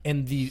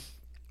And the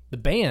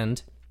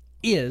band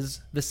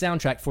is the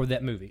soundtrack for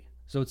that movie.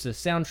 So it's a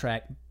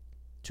soundtrack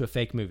to a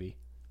fake movie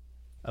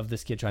of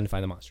this kid trying to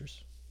find the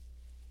monsters.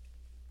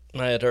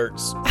 My head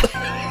hurts.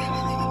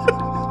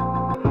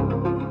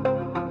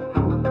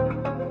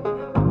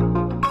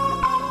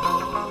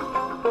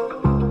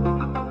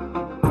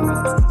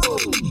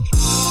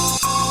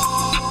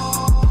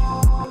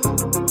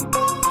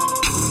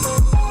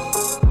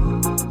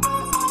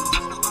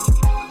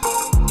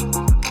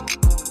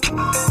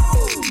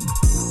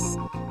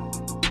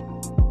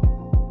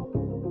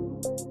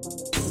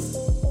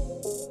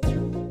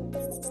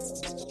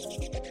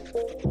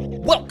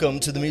 Welcome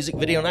to the Music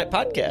Video Night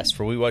Podcast,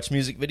 where we watch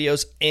music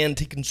videos and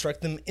deconstruct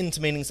them into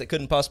meanings that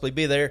couldn't possibly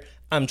be there.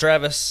 I'm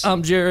Travis.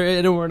 I'm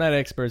Jared, and we're not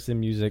experts in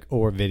music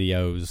or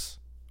videos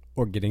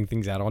or getting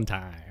things out on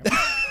time.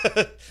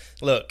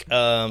 Look,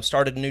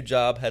 started a new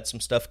job, had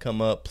some stuff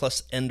come up,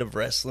 plus end of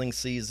wrestling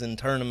season,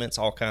 tournaments,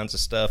 all kinds of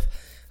stuff.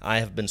 I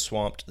have been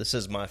swamped. This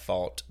is my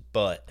fault,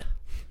 but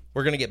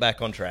we're going to get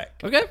back on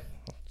track. Okay.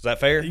 Is that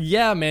fair?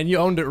 Yeah, man, you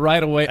owned it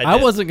right away. I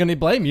wasn't going to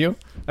blame you.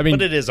 I mean,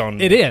 but it is on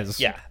me. It is.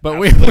 Yeah. But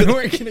we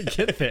weren't going to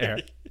get there.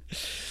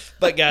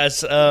 But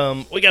guys,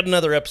 we got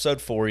another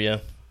episode for you.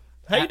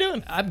 How you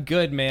doing? I'm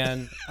good,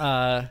 man.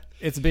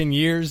 It's been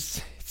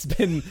years. It's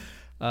been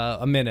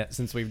a minute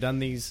since we've done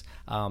these.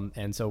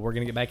 And so we're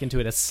going to get back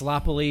into it as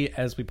sloppily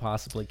as we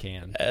possibly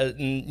can.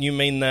 You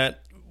mean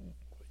that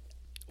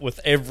with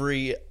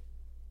every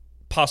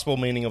possible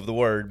meaning of the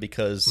word,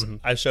 because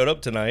I showed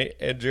up tonight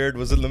and Jared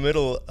was in the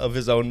middle of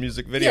his own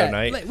music video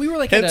night. We were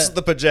like hence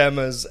the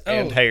pajamas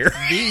and hair.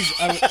 These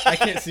I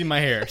can't see my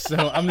hair,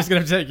 so I'm just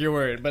gonna take your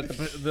word. But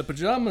the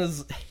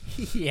pajamas,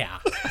 yeah.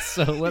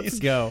 So let's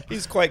go.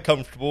 He's quite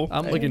comfortable.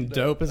 I'm looking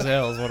dope as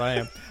hell is what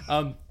I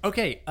am.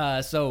 Okay,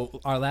 so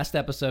our last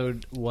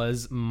episode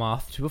was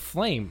Moth to a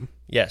Flame.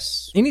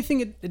 Yes.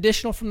 Anything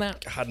additional from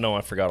that? God, no, I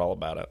forgot all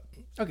about it.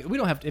 Okay, we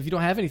don't have to. If you don't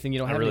have anything, you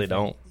don't have anything. I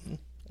really don't.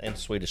 And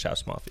Swedish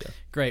House Mafia.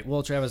 Great.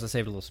 Well, Travis, I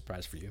saved a little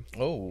surprise for you.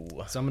 Oh.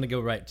 So I'm going to go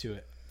right to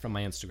it from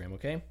my Instagram,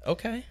 okay?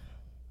 Okay.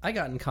 I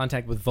got in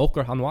contact with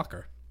Volker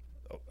Hanwacker.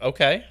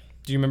 Okay.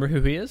 Do you remember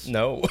who he is?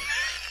 No.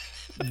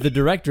 The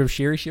director of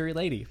Sherry Sherry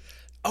Lady.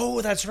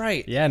 Oh, that's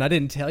right. Yeah, and I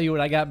didn't tell you what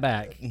I got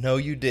back. No,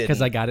 you didn't.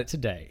 Because I got it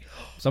today.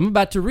 So I'm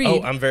about to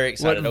read I'm very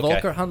excited. what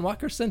Volker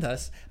Hanwacker sent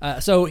us.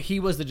 So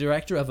he was the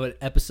director of an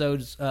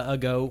episodes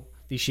ago,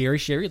 the Sherry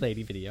Sherry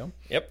Lady video.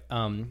 Yep.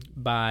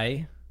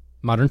 By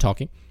Modern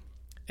Talking.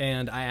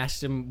 And I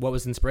asked him what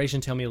was inspiration.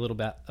 Tell me a little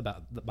bit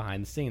about the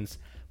behind the scenes.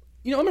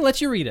 You know, I'm going to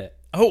let you read it.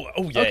 Oh,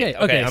 yeah.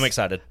 Okay. I'm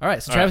excited. All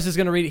right, so Travis is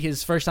going to read it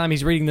his first time.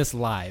 He's reading this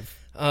live.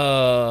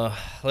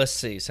 Let's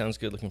see. Sounds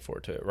good. Looking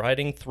forward to it.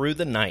 Riding through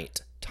the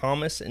night,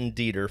 Thomas and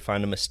Dieter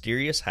find a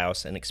mysterious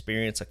house and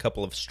experience a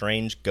couple of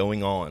strange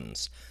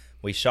going-ons.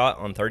 We shot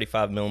on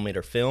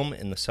 35mm film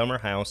in the summer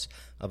house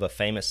of a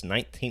famous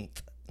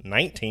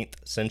 19th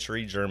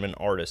century German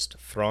artist,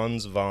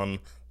 Franz von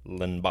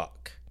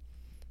Lenbach,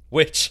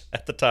 which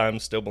at the time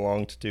still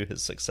belonged to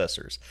his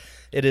successors.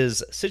 It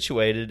is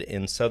situated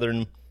in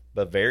southern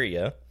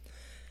Bavaria.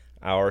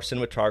 Our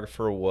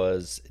cinematographer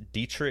was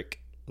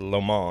Dietrich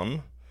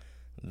Lohmann,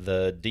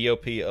 the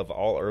DOP of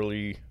all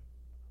early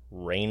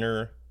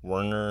Rainer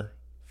Werner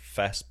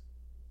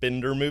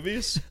Fassbinder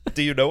movies.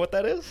 Do you know what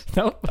that is?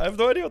 No. I have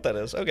no idea what that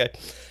is. Okay.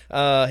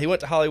 He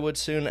went to Hollywood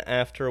soon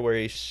after, where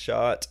he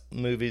shot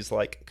movies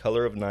like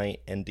Color of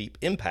Night and Deep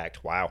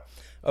Impact. Wow.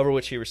 Over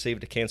which he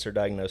received a cancer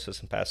diagnosis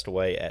and passed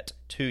away at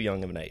too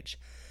young of an age.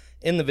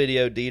 In the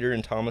video, Dieter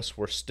and Thomas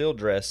were still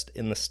dressed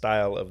in the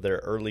style of their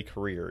early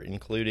career,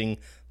 including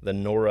the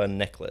Nora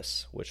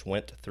necklace, which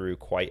went through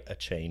quite a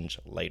change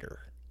later.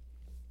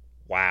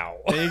 Wow.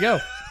 There you go.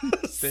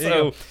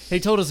 He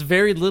told us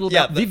very little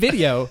about the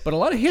video, but a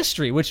lot of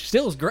history, which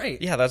still is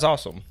great. Yeah, that's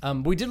awesome.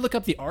 We did look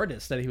up the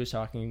artist that he was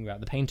talking about,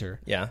 the painter.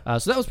 Yeah.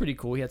 So that was pretty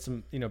cool. He had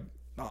some,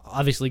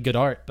 obviously good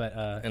art, but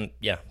and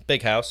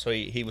big house, so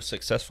he was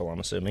successful, I'm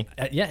assuming.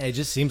 It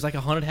just seems like a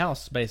haunted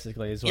house,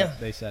 basically, is what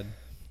they said.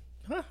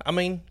 I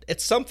mean,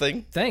 it's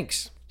something.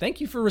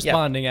 Thank you for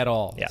responding at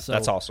all. Yeah, so,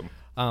 that's awesome.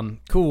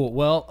 Cool.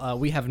 Well,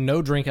 we have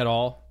no drink at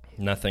all.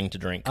 Nothing to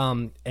drink.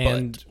 And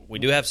but we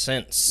do have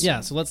scents.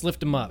 Yeah, so let's lift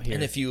them up here.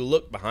 And if you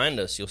look behind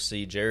us, you'll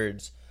see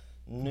Jared's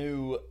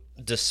new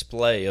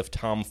display of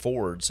Tom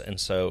Fords, and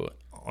so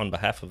on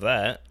behalf of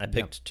that, I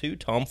picked two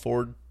Tom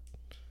Ford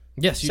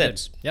Yes, you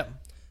scents. did. Yep.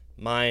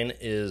 Mine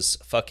is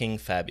fucking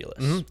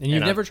fabulous. Mm-hmm. And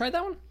you've never tried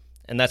that one?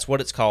 And that's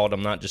what it's called.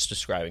 I'm not just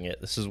describing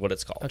it. This is what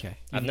it's called. Okay.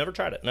 I've never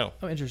tried it, no.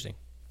 Oh, interesting.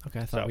 Okay,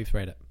 I thought we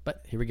tried it.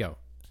 But here we go.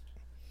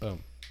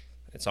 Boom.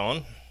 It's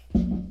on.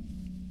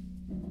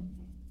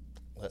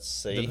 Let's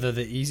see.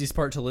 The easiest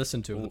part to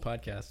listen to in the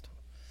podcast.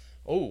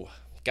 Oh,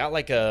 got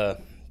like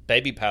a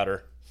baby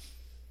powder.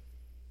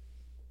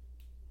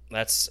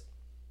 That's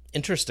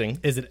interesting.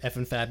 Is it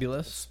effing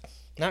fabulous?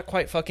 Not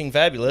quite fucking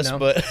fabulous,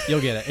 but...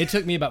 You'll get it. It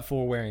took me about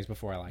 4 wearings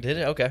before I liked it. Did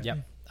it? Okay. Yep.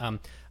 All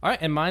right,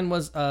 and mine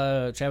was,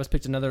 Travis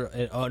picked an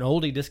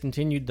oldie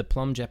discontinued, the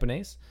Plum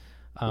Japanese,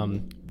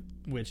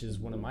 which is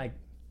one of my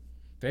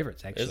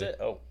favorites, actually. Is it?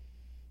 Oh.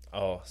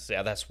 Oh, see,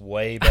 that's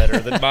way better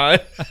than mine.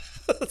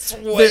 That's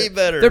way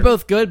better. They're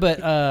both good,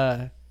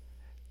 but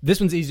this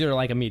one's easier to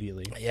like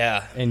immediately.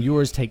 Yeah. And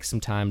yours takes some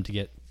time to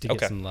get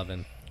some love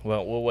in.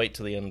 Well, we'll wait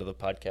till the end of the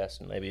podcast,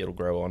 and maybe it'll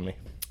grow on me.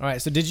 All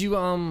right. So did you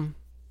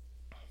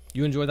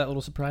you enjoy that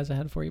little surprise I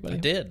had for you, buddy? I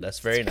did. That's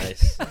very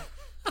nice.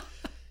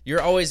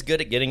 You're always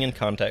good at getting in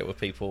contact with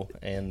people,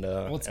 and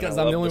well, it's because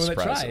I'm the only one that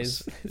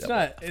tries. It's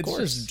not. It's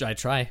just I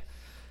try.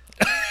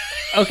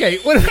 Okay.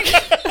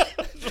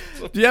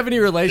 Do you have any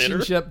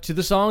relationship to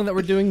the song that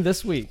we're doing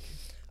this week?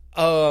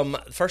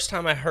 First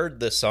time I heard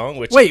this song,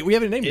 which we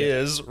haven't named it.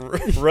 Is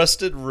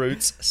Rusted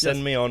Roots,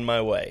 Send Me On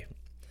My Way.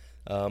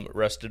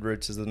 Rusted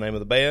Roots is the name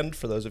of the band.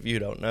 For those of you who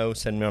don't know,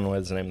 Send Me On My Way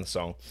is the name of the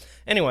song.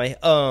 Anyway,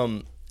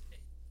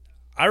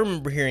 I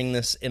remember hearing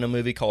this in a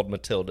movie called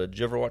Matilda. Did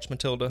you ever watch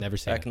Matilda? Never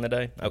seen it. Back in the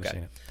day? Never Okay.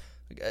 seen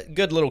it.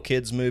 Good little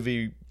kids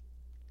movie,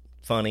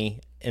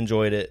 funny,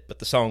 enjoyed it, but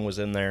the song was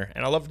in there,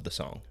 and I loved the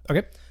song.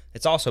 Okay.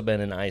 It's also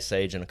been in Ice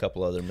Age and a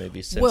couple other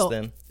movies since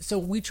then. So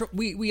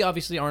we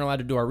obviously aren't allowed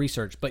to do our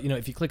research, but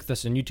if you click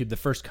this on YouTube, the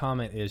first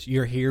comment is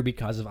 "You're here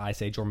because of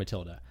Ice Age or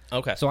Matilda."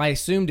 Okay. So I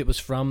assumed it was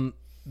from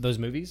those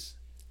movies,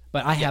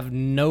 but I have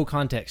no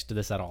context to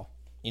this at all.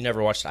 You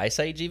never watched Ice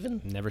Age even?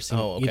 Never seen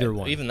either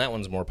one. Even that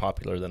one's more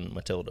popular than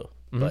Matilda.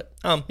 But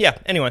yeah,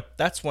 anyway,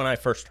 that's when I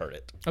first heard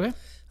it. Okay.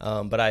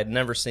 But I had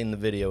never seen the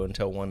video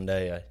until one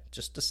day I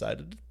just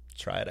decided to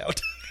try it out.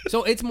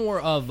 So it's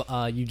more of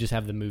you just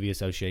have the movie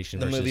association.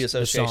 The versus movie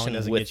association the song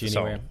doesn't with get you the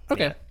anywhere. song.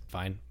 Okay, Yeah.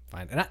 fine.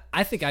 And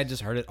I think I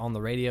just heard it on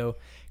the radio.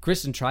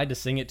 Kristen tried to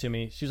sing it to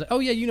me. She was like, "Oh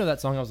yeah, you know that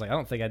song." I was like, "I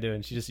don't think I do,"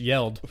 and she just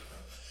yelled,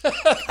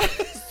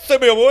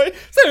 Send me away.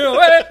 "Sing it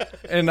away!"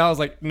 And I was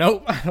like,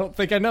 "Nope, I don't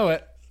think I know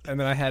it." And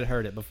then I had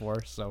heard it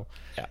before, so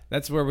Yeah.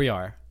 that's where we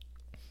are.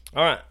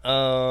 All right.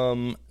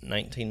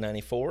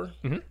 1994.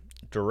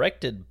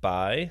 Directed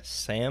by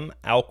Sam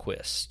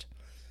Alquist.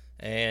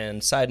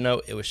 And side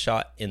note, it was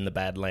shot in the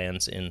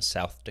Badlands in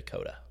South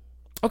Dakota.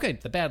 Okay,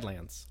 the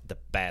Badlands. The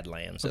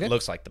Badlands. Okay. It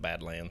looks like the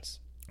Badlands.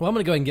 Well, I'm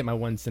going to go ahead and get my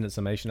one sentence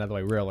summation out of the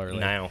way real early.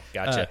 Now,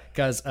 gotcha.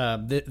 Because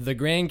the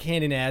Grand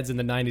Canyon ads in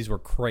the 90s were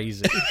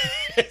crazy.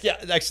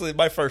 Yeah, actually,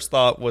 my first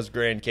thought was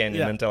Grand Canyon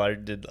Yeah. until I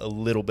did a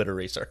little bit of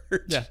research.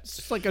 Yeah, it's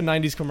just like a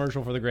 90s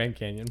commercial for the Grand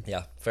Canyon.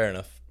 Yeah, fair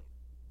enough.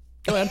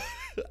 Go ahead.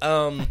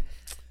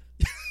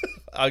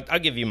 I'll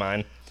give you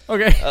mine.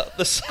 Okay.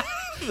 This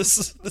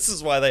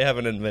is why they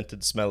haven't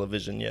invented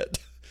smell-o-vision yet.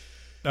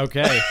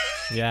 Okay.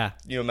 Yeah.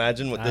 Can you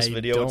imagine what this I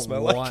video don't would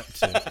smell like? want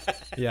to.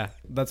 Yeah,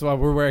 that's why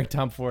we're wearing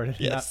Tom Ford.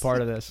 Yes. Not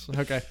part of this.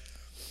 Okay.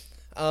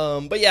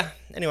 But yeah,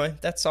 anyway,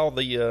 that's all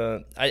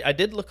the... I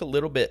did look a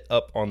little bit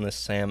up on this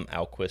Sam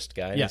Alquist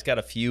guy. Yeah. He's got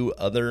a few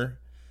other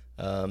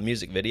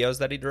music videos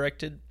that he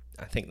directed.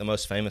 I think the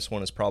most famous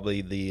one is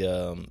probably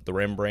the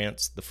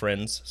Rembrandts, the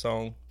Friends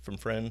song from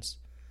Friends.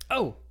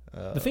 Oh,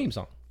 the theme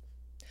song.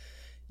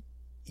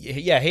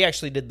 Yeah, he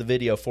actually did the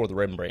video for the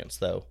Rembrandts,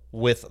 though,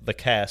 with the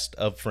cast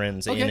of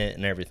Friends in Okay. it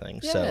and everything.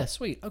 Yeah, So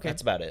sweet. Okay.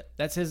 that's about it.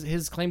 That's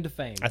his claim to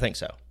fame. I think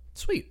so.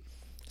 Sweet.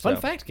 Fun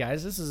So. fact,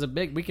 guys. This is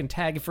we can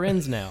tag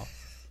Friends now.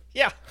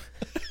 Yeah.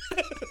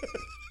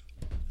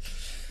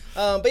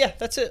 But yeah,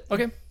 that's it.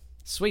 Okay.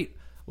 Sweet.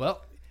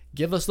 Well,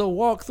 give us the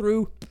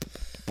walkthrough.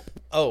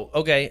 Oh,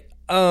 okay.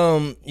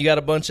 You got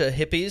a bunch of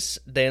hippies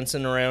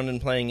dancing around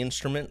and playing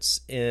instruments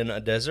in a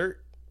desert.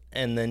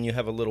 And then you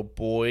have a little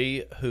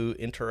boy who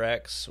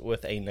interacts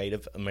with a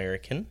Native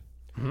American.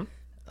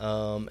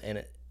 Mm-hmm. And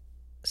it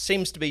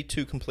seems to be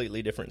two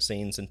completely different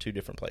scenes in two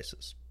different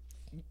places.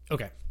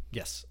 Okay.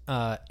 Yes.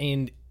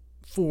 And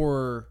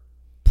for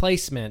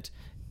placement,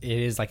 it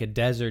is like a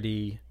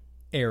deserty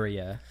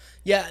area.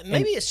 Yeah,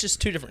 maybe it's just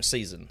two different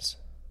seasons.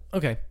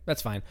 Okay,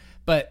 that's fine.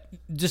 But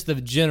just the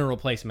general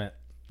placement,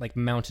 like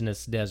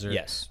mountainous desert.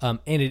 Yes. And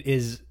it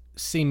is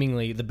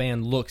seemingly, the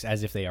band looks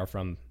as if they are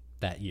from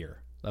that year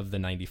of the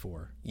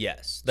 94.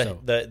 Yes, So-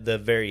 the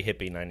very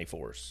hippie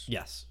 94s.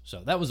 Yes.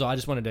 So that was all. I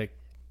just wanted to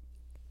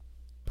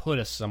put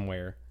us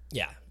somewhere.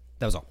 Yeah.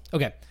 That was all.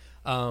 Okay.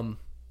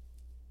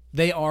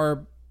 They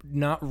are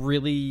not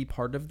really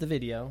part of the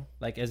video,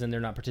 like as in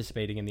they're not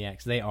participating in the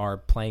acts. They are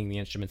playing the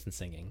instruments and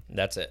singing.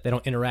 That's it. They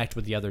don't interact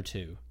with the other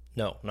two,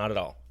 No, not at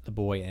all. the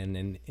boy and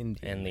Indian.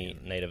 And the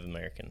Native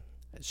American.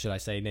 Should I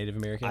say Native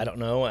American? I don't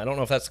know. I don't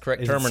know if that's the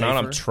correct Is it term or not.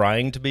 I'm safer?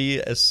 trying to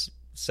be as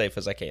safe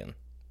as I can.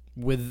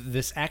 With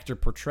this actor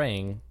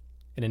portraying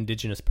an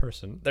indigenous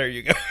person. There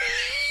you go.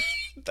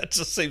 That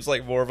just seems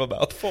like more of a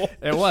mouthful.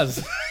 It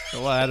was.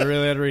 Well, I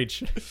really had to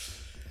reach.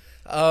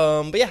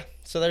 But yeah,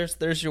 so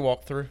there's your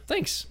walkthrough.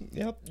 Thanks.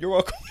 Yep, you're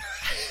welcome.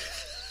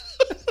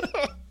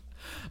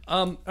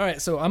 All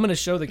right, so I'm going to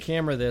show the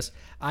camera this.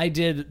 I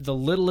did the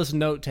littlest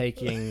note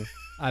taking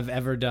I've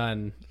ever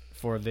done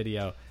for a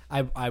video.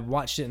 I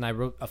watched it and I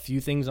wrote a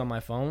few things on my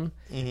phone,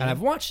 and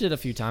I've watched it a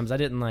few times. I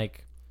didn't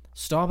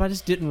stop. I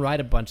just didn't write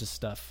a bunch of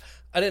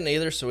stuff. I didn't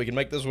either, so we can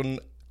make this one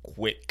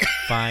quick.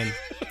 Fine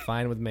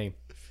with me.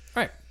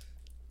 All right.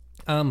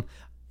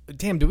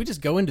 Damn, do we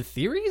just go into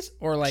theories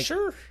or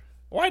Sure.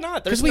 Why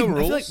not? There's Because no I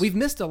rules. feel like we've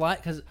missed a lot.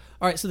 Because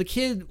all right, so the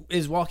kid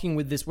is walking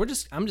with this.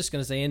 I'm just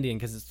going to say Indian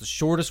because it's the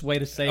shortest way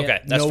to say Okay,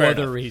 it. that's No fair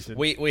other enough. reason.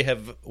 We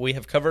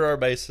have covered our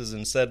bases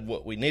and said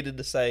what we needed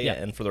to say, Yeah.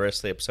 and for the rest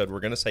of the episode, we're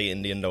going to say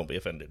Indian. Don't be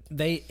offended.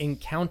 They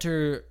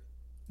encounter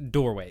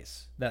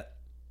doorways that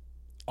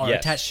are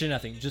Yes. attached to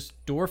nothing,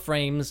 just door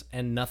frames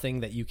and nothing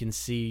that you can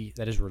see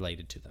that is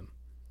related to them.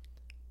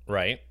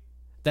 Right.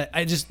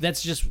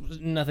 That's just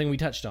nothing we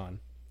touched on.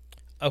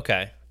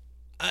 Okay.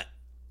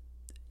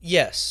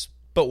 Yes,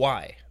 but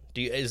why?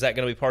 Is that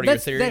going to be part of your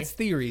theory? That's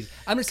theories.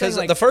 I'm just saying, Because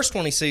like, the first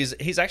one he sees,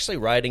 he's actually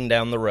riding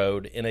down the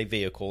road in a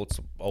vehicle. It's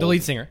old, the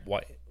lead singer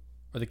white.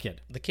 or the kid.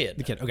 The kid.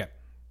 The kid. Okay,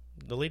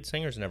 The lead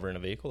singer's never in a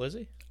vehicle, is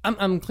he?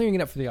 I'm clearing it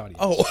up for the audience.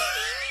 Oh,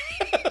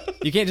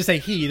 You can't just say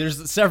he.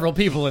 There's several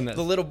people in this.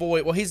 the little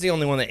boy. Well, he's the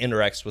only one that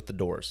interacts with the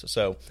Doors.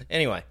 So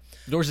anyway,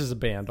 Doors is a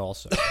band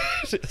also.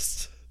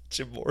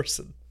 Jim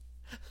Morrison.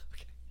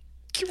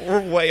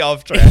 We're way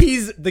off track.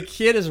 The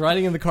kid is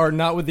riding in the car,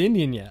 not with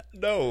Indian yet.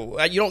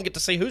 No, you don't get to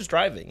see who's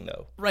driving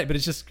though. Right, but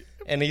it's just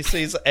And he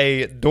sees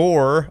a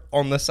door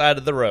on the side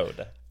of the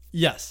road,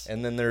 yes,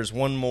 and then there's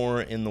one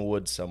more in the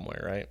woods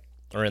somewhere, right,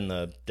 or in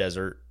the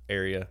desert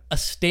area. a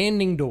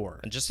standing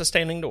door. Just a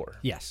standing door.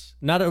 Yes,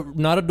 not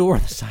a door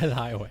on the side of the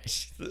highway.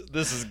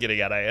 This is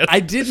getting out of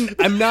hand.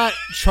 I'm not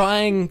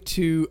trying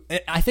to.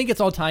 I think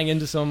it's all tying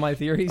into some of my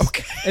theories,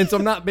 and so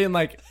I'm not being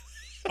like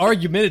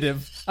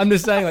argumentative. I'm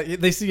just saying, like,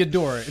 they see a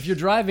door. If you're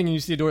driving and you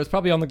see a door, it's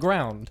probably on the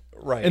ground,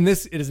 Right. And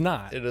it is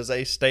not. It is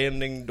a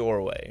standing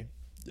doorway.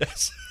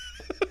 Yes.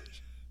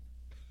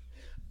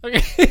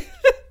 Okay.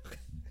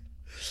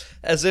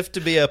 As if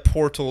to be a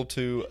portal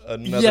to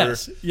another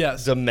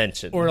yes,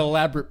 dimension. or an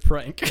elaborate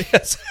prank.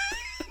 Yes.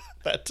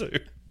 That too.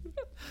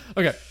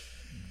 Okay.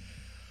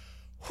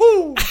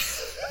 Whew.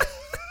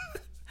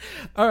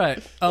 All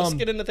right. Let's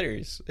get into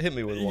theories. Hit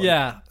me with one.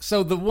 Yeah.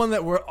 So the one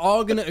that we're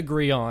all gonna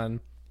agree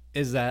on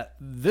is that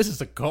this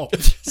is a cult.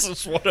 This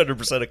is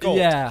 100% a cult.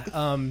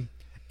 Yeah.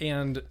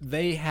 And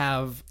they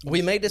have.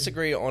 We may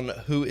disagree on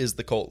who is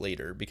the cult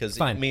leader because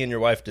me and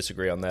your wife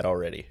disagree on that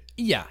already.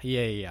 Yeah.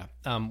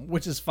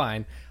 Which is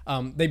fine.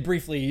 They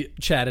briefly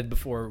chatted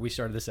before we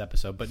started this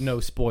episode, but no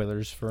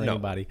spoilers for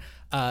anybody.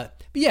 But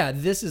yeah,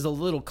 this is a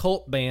little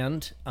cult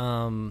band.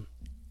 And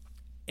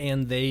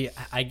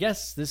I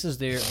guess this is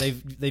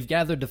they've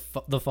gathered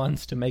the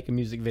funds to make a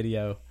music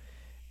video,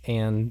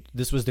 and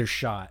this was their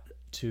shot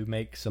to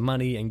make some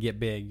money and get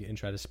big and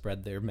try to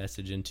spread their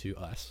message into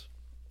us.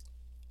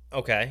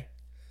 Okay.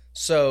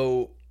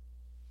 So,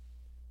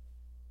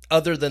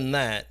 other than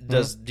that,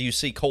 do you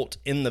see cult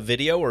in the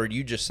video, or are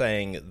you just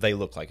saying they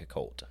look like a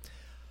cult?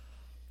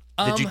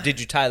 Did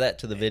you tie that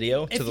to the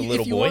video, to the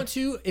little boy?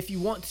 If you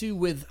want to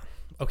with...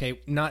 Okay,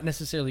 not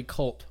necessarily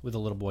cult with a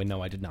little boy.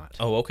 No, I did not.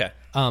 Oh, okay.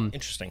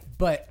 Interesting.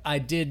 But I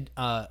did...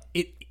 I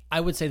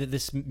would say that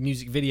this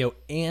music video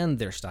and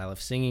their style of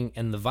singing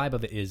and the vibe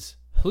of it is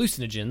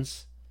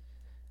hallucinogens.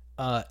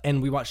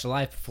 And we watched a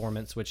live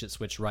performance, which it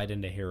switched right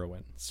into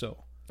heroin.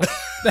 So...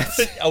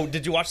 Oh,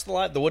 did you watch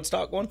the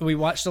Woodstock one? We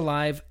watched a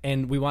live,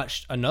 and we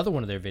watched another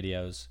one of their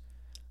videos,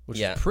 which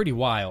is pretty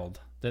wild.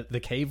 The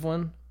cave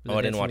one. Oh,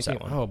 I didn't watch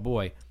that one. Oh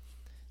boy,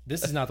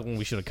 this is not the one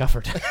we should have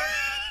covered.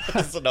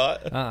 Is it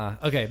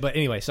not? Okay, but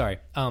anyway, sorry.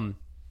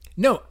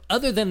 No,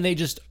 other than they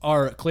just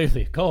are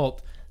clearly a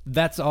cult.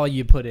 That's all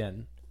you put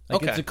in.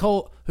 Like, it's a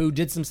cult who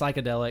did some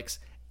psychedelics,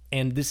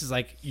 and this is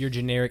like your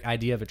generic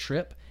idea of a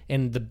trip,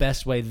 and the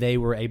best way they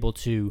were able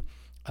to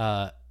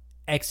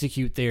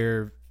execute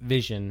their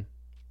vision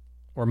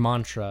or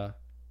mantra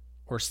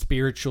or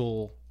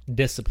spiritual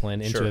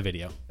discipline into a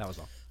video. That was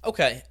all.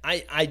 Okay.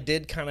 I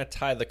did kind of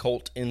tie the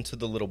cult into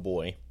the little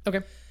boy. Okay.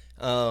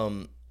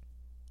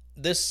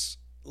 This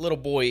little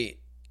boy,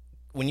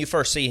 when you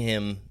first see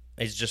him,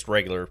 he's just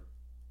regular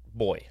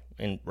boy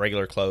in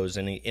regular clothes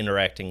and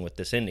interacting with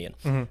this Indian.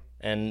 Mm-hmm.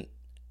 And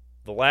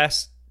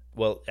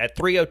at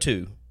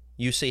 3:02,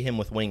 you see him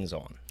with wings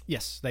on.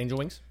 Yes, the angel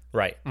wings.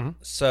 Right. Mm-hmm.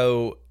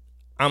 So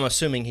I'm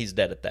assuming he's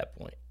dead at that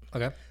point.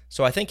 Okay.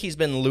 So I think he's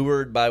been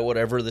lured by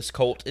whatever this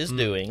cult is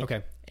doing.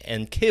 Okay.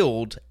 And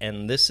killed,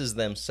 and this is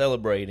them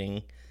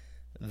celebrating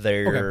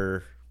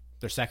their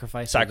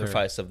sacrifice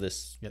of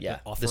this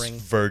offering.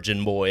 This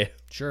virgin boy.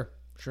 Sure.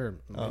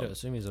 I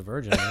assume he's a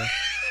virgin. Right?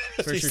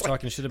 First you're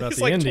talking shit about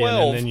the like Indian,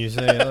 12. and then you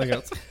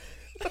say,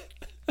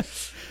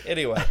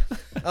 Anyway,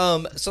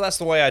 so that's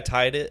the way I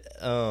tied it.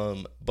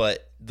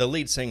 But the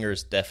lead singer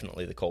is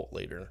definitely the cult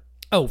leader.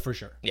 Oh, for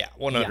sure. Yeah,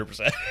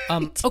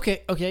 100%.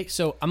 Okay.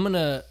 So I'm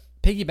gonna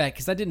piggyback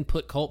because I didn't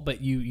put cult,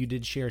 but you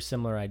did share a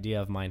similar idea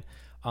of mine.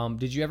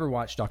 Did you ever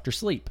watch Dr.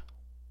 Sleep?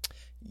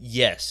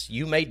 Yes,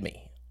 you made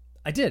me.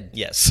 I did.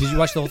 Yes. Did you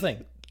watch the whole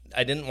thing?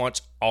 I didn't watch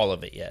all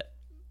of it yet.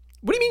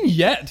 What do you mean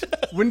yet?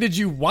 When did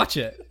you watch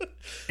it?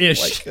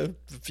 Ish. Like a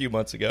few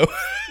months ago.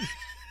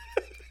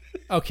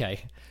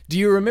 Okay. Do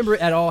you remember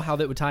at all how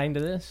that would tie into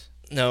this?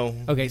 No.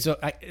 Okay, so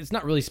it's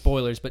not really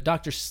spoilers, but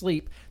Dr.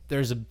 Sleep,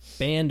 there's a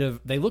band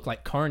of, they look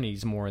like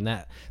carnies more in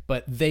that,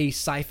 but they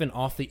siphon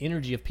off the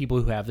energy of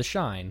people who have the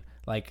shine.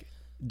 Like,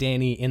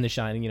 Danny in The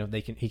Shining,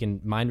 he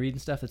can mind read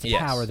and stuff. It's a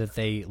Yes. power that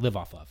they live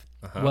off of.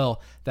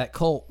 Well, that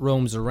cult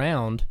roams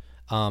around,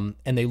 and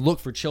they look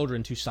for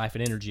children to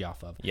siphon energy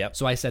off of. Yep.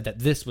 So I said that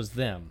this was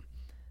them,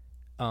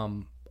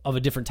 of a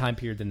different time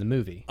period than the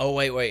movie. Oh,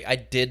 wait. I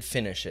did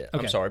finish it.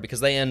 Okay. I'm sorry, because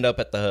they end up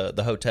at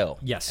the hotel.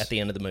 Yes. At the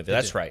end of the movie.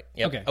 That's right.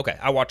 Yep. Okay.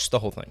 I watched the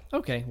whole thing.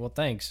 Okay, well,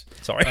 thanks.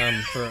 Sorry.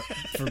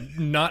 For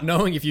not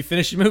knowing if you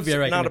finish the movie.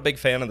 Not a big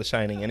fan of The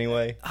Shining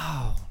anyway.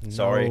 Oh,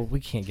 Sorry. no, we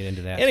can't get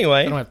into that.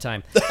 Anyway. I don't have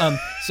time.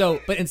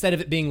 But instead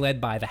of it being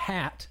led by the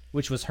Hat,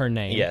 which was her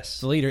name,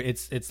 Yes. the leader,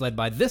 it's led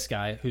by this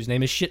guy whose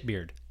name is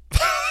Shitbeard.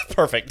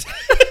 Perfect.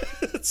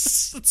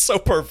 it's so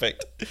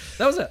perfect.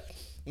 That was it.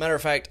 Matter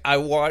of fact, I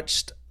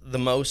watched the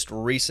most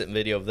recent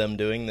video of them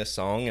doing this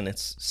song, and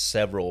it's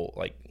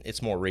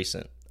it's more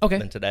recent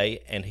than today,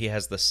 and he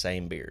has the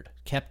same beard.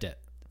 Kept it.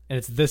 And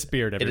it's this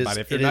beard,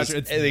 everybody. It is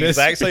the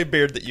exact same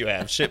beard that you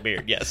have. Shit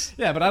beard, yes.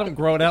 Yeah, but I don't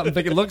grow it out and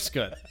think it looks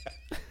good.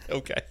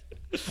 Okay.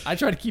 I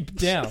try to keep it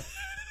down.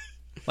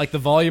 Like the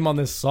volume on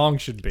this song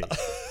should be.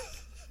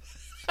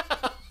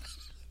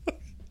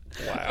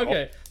 Wow.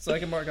 Okay, so I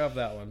can mark off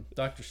that one.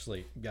 Dr.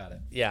 Sleep. Got it.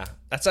 Yeah,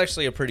 that's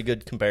actually a pretty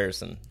good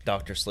comparison,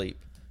 Dr. Sleep.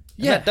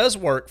 And Yeah. that does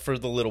work for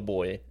the little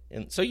boy.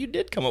 And so you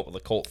did come up with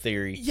a cult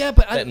theory but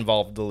that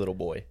involved the little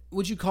boy.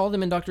 would you call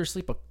them in Dr.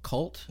 Sleep a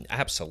cult?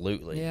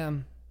 Absolutely. Yeah,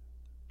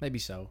 maybe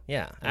so.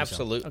 Yeah, Maybe so.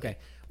 absolutely. Okay.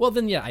 Well,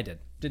 then, yeah, I did.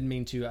 Didn't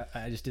mean to.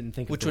 I just didn't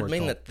think of Which the would word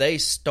mean cult. that they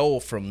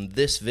stole from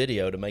this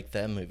video to make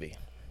that movie.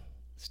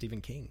 Stephen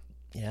King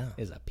Yeah.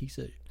 is a piece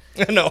of...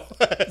 No.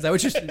 Is that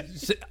what you're...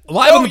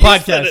 Live on the you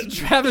said podcast. it.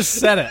 Travis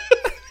said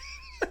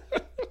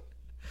it.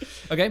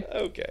 Okay.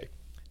 Okay.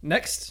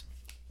 Next.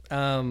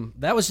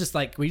 That was just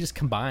like... We just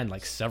combined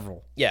like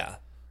several. Yeah.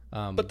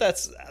 But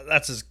that's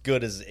as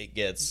good as it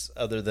gets,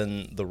 other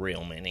than the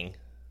real meaning.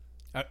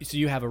 So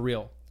you have a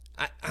real...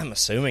 I'm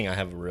assuming I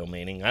have a real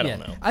meaning. I don't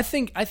know. I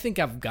think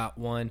I've got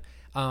one.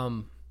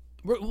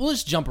 We'll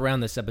just jump around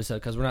this episode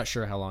because we're not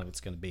sure how long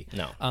it's going to be.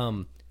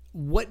 No.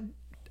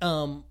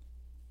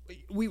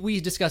 We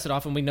discuss it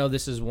often. We know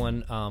this is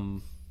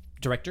one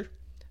director,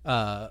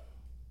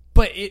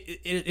 but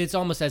it's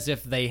almost as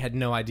if they had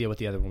no idea what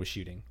the other one was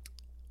shooting.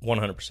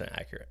 100%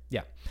 accurate.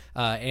 Yeah,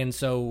 and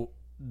so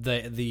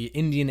the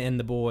Indian and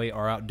the boy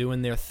are out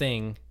doing their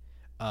thing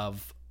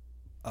of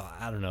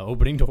I don't know,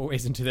 opening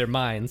doorways into their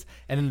minds,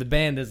 and then the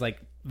band is like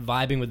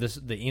vibing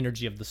with the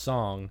energy of the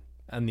song,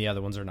 and the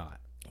other ones are not.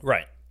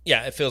 Right.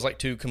 Yeah, it feels like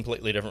two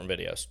completely different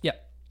videos. Yeah.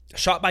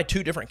 Shot by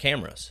two different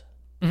cameras.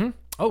 Mm-hmm.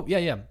 Oh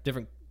yeah.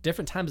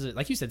 Different times,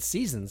 like you said,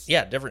 seasons.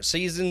 Yeah, different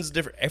seasons,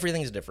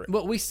 everything's different.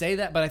 Well, we say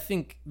that, but I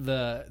think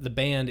the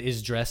band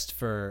is dressed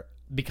for,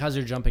 because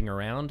they're jumping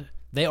around,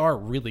 they are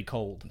really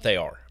cold. They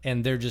are.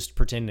 And they're just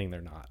pretending they're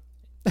not.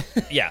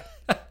 Yeah.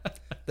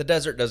 The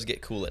desert does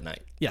get cool at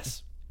night.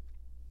 Yes.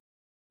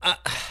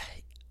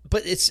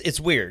 But it's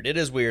weird. It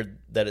is weird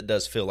that it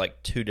does feel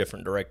like two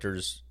different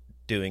directors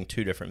doing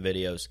two different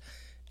videos.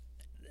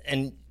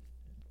 And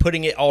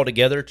putting it all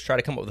together to try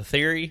to come up with a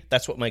theory,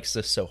 that's what makes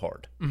this so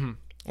hard. Mm-hmm.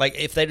 Like,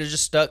 if they'd have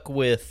just stuck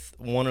with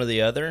one or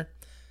the other,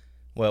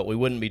 well, we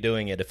wouldn't be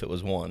doing it if it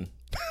was one.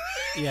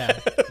 Yeah.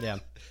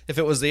 If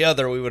it was the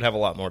other, we would have a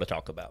lot more to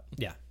talk about.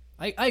 Yeah.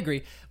 I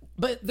agree.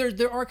 But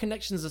there are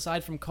connections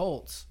aside from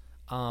cults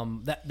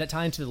that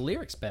tie into the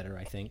lyrics better,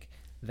 I think,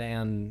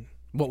 than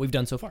what we've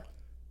done so far.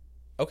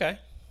 Okay.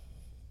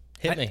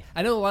 Hit me.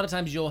 I know a lot of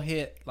times you'll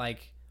hit, like,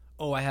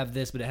 oh, I have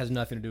this, but it has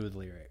nothing to do with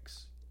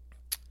lyrics.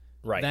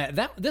 Right.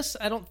 This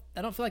I don't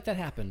feel like that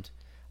happened.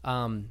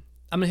 I'm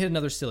gonna hit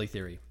another silly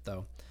theory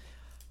though,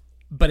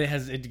 but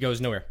it goes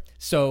nowhere.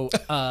 So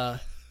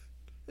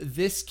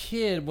this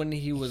kid, when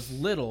he was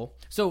little,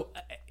 so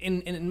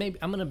and maybe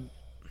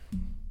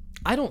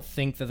I don't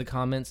think that the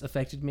comments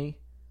affected me.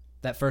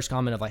 That first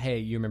comment of like, hey,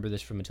 you remember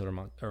this from Matilda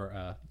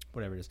or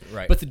whatever it is,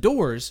 right? But the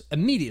Doors,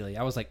 immediately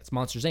I was like, it's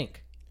Monsters Inc.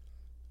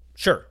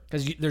 Sure,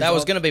 because that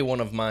was going to be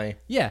one of my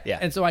yeah.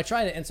 And so I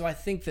tried it, and so I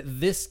think that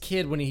this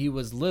kid, when he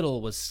was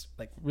little, was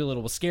like real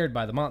little, was scared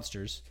by the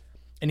monsters,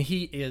 and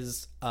he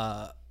is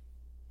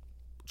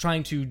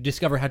trying to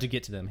discover how to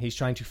get to them. He's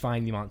trying to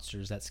find the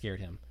monsters that scared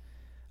him,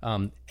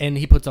 and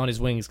he puts on his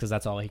wings because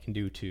that's all he can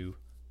do to,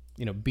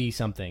 be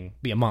something,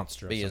 be a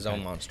monster, be his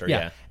own monster.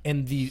 Yeah.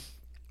 And the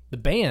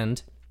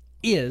band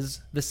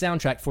is the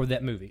soundtrack for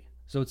that movie,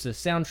 so it's a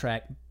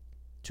soundtrack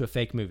to a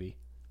fake movie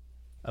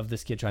of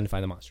this kid trying to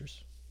find the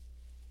monsters.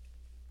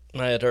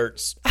 My head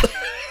hurts.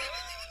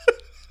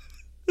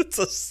 It's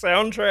a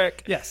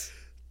soundtrack. Yes.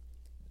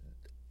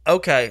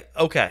 Okay.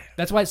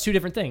 That's why it's two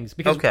different things.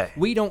 Because Okay.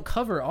 we don't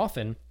cover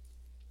often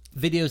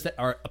videos that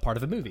are a part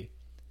of a movie.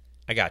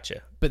 I got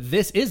you. But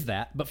this is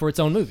that, but for its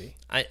own movie.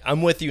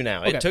 I'm with you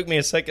now. Okay. It took me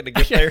a second to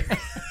get there.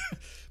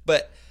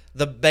 But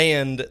the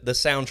band, the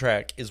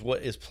soundtrack, is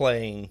what is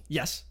playing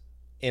Yes.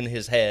 in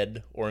his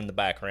head or in the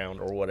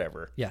background or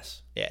whatever.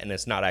 Yes. Yeah, and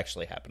it's not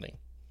actually happening.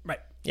 Right.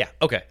 Yeah,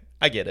 okay.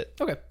 I get it.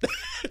 Okay.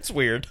 It's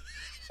weird.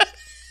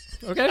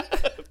 Okay.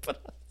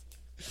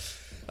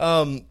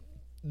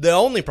 The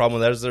only problem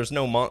with that is there's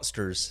no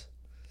monsters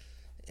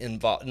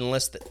involved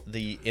unless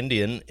the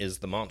Indian is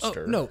the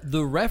monster. Oh, no,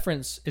 the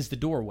reference is the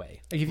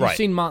doorway. Like if you've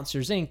seen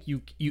Monsters, Inc.,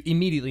 you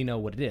immediately know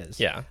what it is.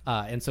 Yeah.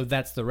 And so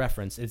that's the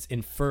reference. It's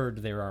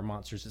inferred there are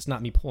monsters. It's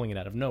not me pulling it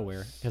out of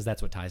nowhere, because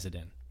that's what ties it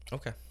in.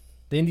 Okay.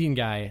 The Indian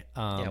guy...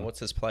 what's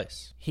his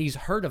place? He's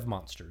heard of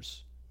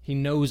monsters. He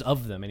knows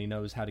of them, and he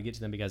knows how to get to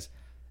them, because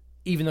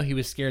even though he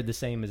was scared the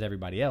same as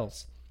everybody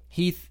else,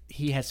 he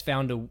has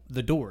found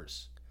the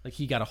doors. Like,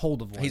 he got a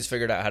hold of one. He's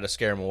figured out how to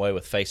scare him away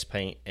with face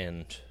paint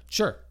and...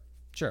 Sure.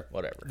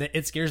 Whatever.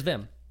 It scares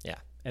them. Yeah.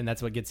 And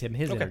that's what gets him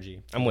his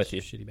energy. I'm with you.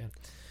 Shitty band.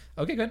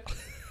 Okay, good.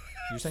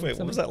 You're saying Wait, something?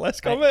 what was that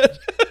last comment?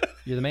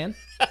 You're the man?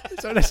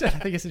 That's what I said. I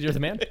think I said you're the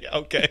man.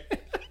 Okay.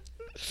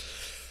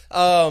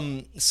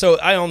 So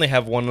I only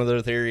have one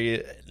other theory.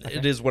 Okay.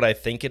 It is what I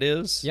think it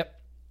is. Yep.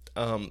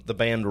 The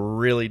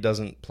band really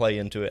doesn't play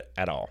into it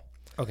at all.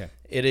 Okay.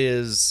 It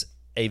is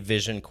a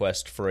vision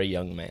quest for a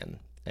young man.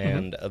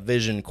 And a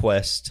vision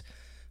quest,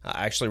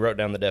 I actually wrote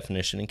down the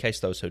definition in case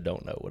those who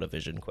don't know what a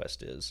vision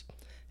quest is.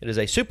 It is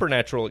a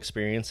supernatural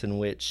experience in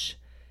which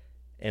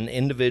an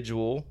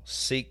individual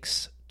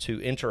seeks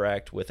to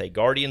interact with a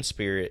guardian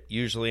spirit,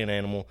 usually an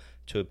animal,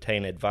 to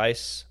obtain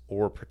advice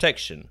or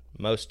protection,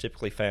 most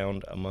typically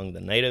found among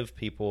the native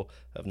people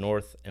of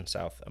North and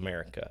South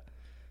America,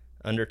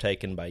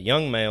 undertaken by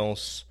young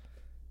males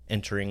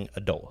entering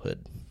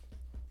adulthood.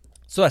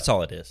 So that's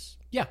all it is.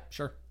 Yeah,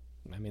 sure.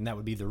 I mean, that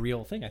would be the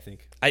real thing, I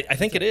think. I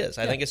think it is.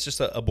 I think it's just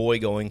a boy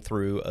going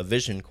through a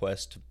vision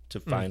quest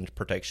to find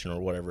protection or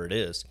whatever it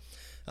is.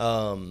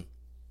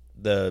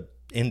 The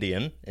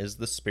Indian is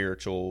the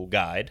spiritual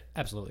guide.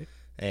 Absolutely.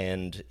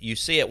 And you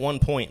see at one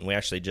point, and we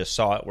actually just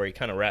saw it, where he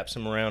kind of wraps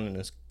him around in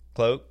his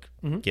cloak,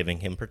 giving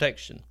him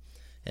protection.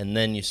 And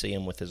then you see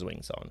him with his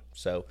wings on.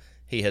 So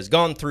he has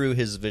gone through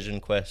his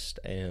vision quest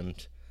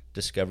and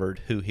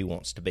discovered who he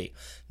wants to be.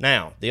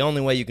 Now, the only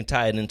way you can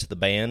tie it into the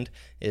band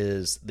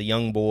is the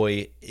young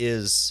boy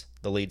is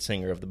the lead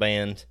singer of the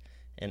band,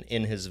 and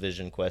in his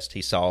vision quest,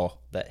 he saw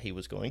that he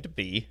was going to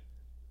be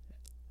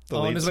the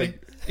lead singer.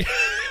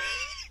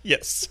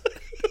 Yes.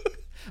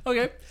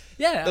 Okay.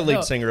 Yeah. The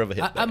lead singer of a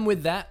hit band. I'm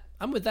with that.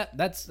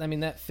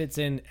 That fits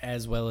in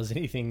as well as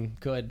anything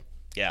could.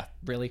 Yeah.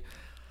 Really.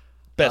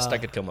 Best I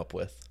could come up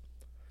with.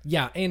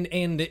 Yeah,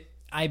 and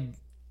I...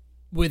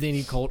 With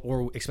any cult,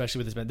 or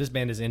especially with this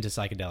band is into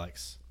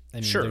psychedelics.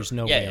 I mean, there's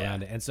no way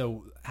around it. And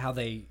so how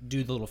they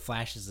do the little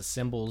flashes, the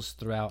symbols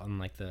throughout, and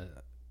like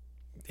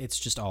it's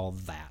just all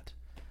that.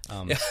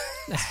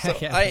 So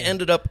I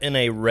ended up in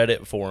a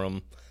Reddit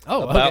forum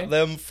about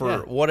them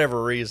for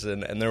whatever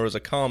reason, and there was a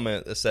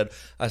comment that said,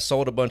 "I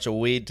sold a bunch of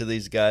weed to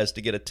these guys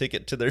to get a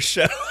ticket to their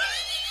show."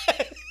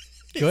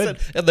 Good,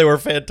 and they were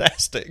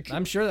fantastic.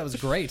 I'm sure that was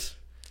great.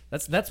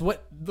 That's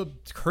what the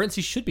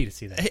currency should be to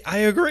see that. I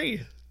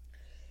agree.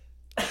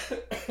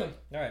 All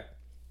right.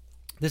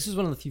 This is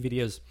one of the few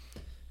videos,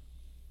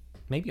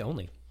 maybe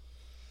only,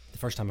 the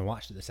first time I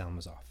watched it, the sound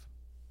was off.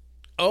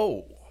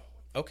 Oh,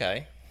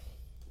 okay.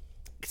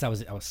 Because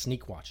I was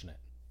sneak watching it.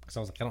 Because I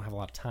was like, I don't have a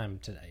lot of time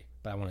today,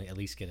 but I want to at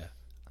least get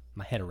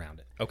my head around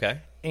it. Okay.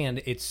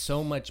 And it's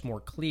so much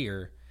more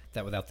clear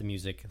that without the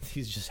music,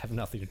 these just have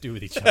nothing to do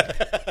with each other.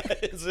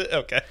 Is it?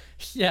 Okay.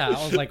 Yeah,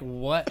 I was like,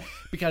 what?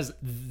 Because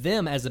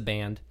them as a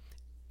band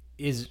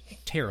is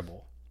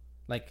terrible.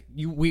 Like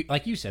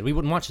you said, we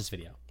wouldn't watch this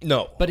video.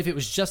 No. But if it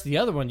was just the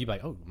other one, you'd be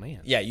like, oh, man.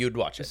 Yeah, you'd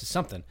watch it. This is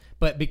something.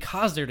 But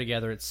because they're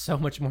together, it's so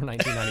much more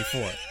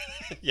 1994.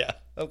 Yeah.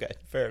 Okay.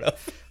 Fair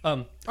enough.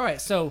 All right.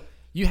 So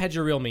you had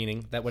your real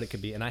meaning, that what it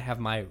could be, and I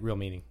have my real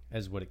meaning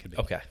as what it could be.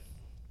 Okay.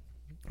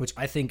 Which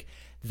I think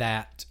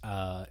that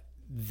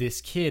this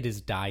kid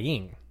is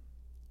dying.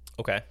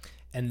 Okay.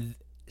 And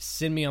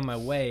send me on my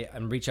way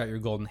and reach out your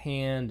golden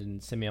hand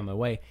and send me on my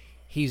way.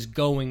 He's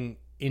going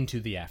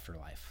into the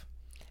afterlife.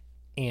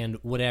 And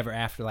whatever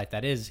afterlife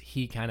that is,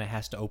 he kind of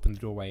has to open the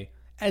doorway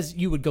as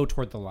you would go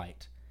toward the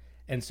light.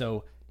 And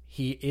so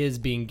he is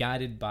being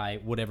guided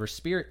by whatever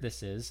spirit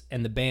this is,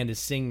 and the band is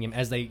singing him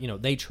as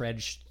they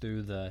trudge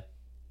through the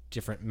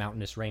different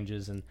mountainous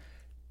ranges, and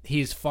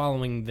he's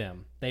following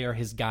them. They are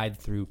his guide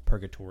through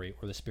purgatory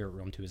or the spirit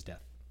realm to his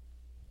death.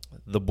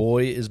 The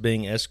boy is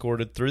being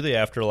escorted through the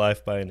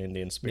afterlife by an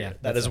Indian spirit. Yeah,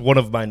 that is one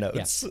of my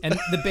notes. Yeah. And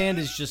the band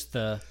is just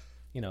the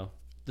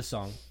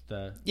song,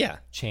 the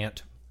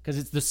chant. Because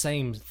it's the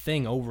same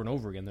thing over and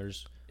over again.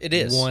 There's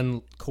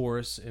one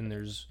chorus and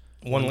there's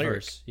one lyric.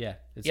 Verse. Yeah.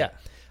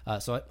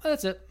 So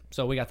that's it.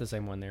 So we got the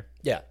same one there.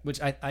 Yeah.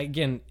 Which I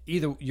again,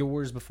 either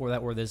yours before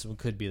that or this one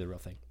could be the real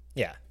thing.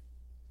 Yeah.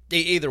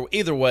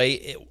 Either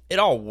way, it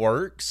all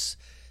works.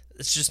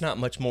 It's just not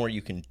much more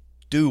you can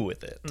do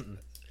with it.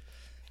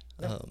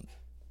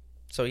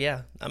 So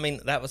yeah, I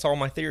mean that was all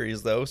my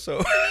theories though.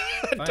 So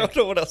I don't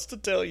know what else to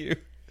tell you.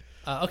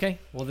 Okay.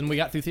 Well, then we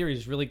got through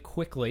theories really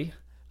quickly.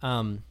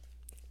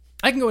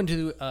 I can go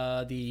into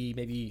the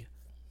maybe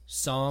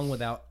song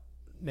without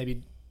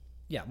maybe...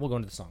 Yeah, we'll go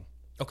into the song.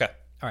 Okay.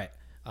 All right.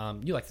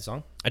 You like the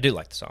song? I do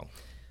like the song.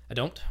 I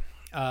don't.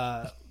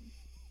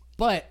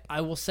 But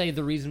I will say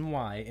the reason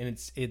why, and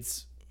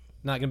it's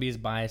not going to be as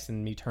biased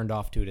and me turned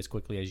off to it as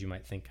quickly as you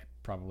might think I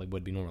probably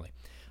would be normally.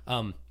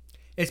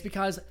 It's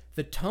because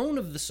the tone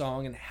of the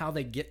song and how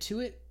they get to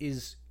it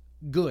is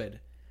good,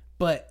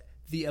 but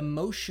the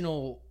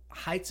emotional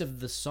heights of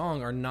the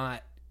song are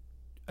not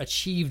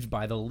achieved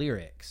by the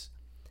lyrics.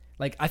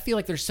 Like, I feel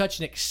like there's such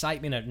an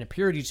excitement and a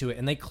purity to it,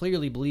 and they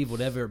clearly believe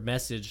whatever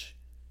message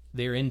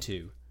they're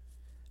into.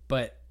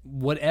 But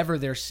whatever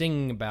they're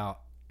singing about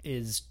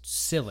is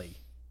silly.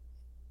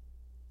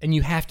 And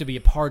you have to be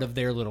a part of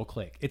their little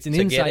clique. It's an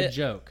inside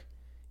joke.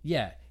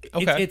 Yeah.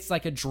 Okay. It's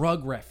like a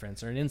drug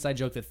reference or an inside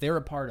joke that they're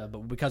a part of,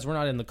 but because we're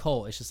not in the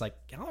cult, it's just like,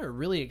 y'all are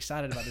really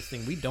excited about this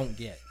thing we don't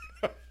get.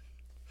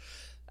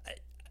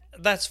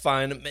 That's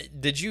fine.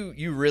 Did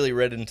you really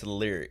read into the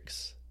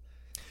lyrics?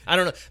 I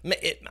don't know.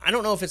 I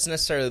don't know if it's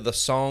necessarily the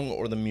song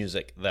or the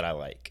music that I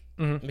like.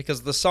 Mm-hmm.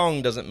 Because the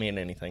song doesn't mean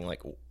anything.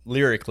 Like,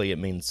 lyrically, it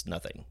means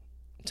nothing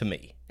to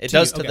me. It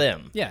does to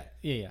them. Yeah.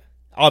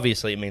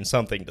 Obviously, it means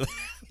something to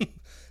them.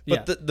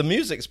 But Yeah. the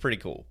music's pretty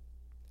cool,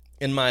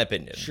 in my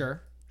opinion.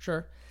 Sure.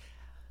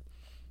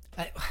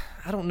 I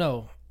don't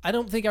know. I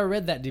don't think I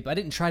read that deep. I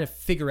didn't try to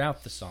figure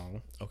out the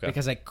song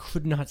because I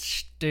could not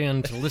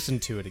stand to listen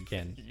to it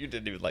again. You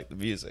didn't even like the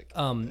music.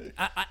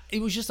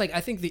 It was just like,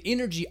 I think the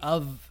energy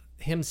of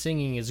him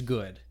singing is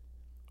good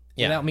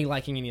without me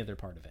liking any other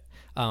part of it.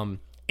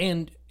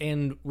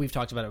 And we've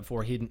talked about it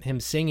before. Him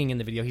singing in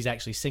the video, he's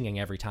actually singing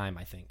every time,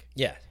 I think.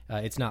 Yeah.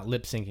 It's not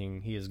lip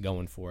syncing. He is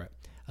going for it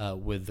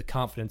with the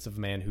confidence of a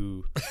man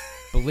who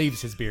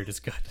believes his beard is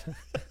good.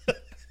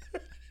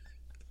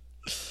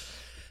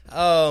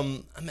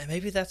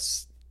 Maybe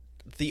that's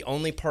the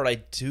only part I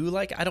do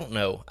like. I don't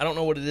know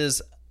what it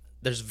is.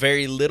 There's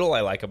very little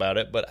I like about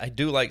it, but I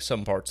do like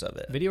some parts of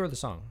it. Video or the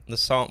song? The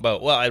song,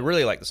 but I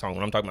really like the song.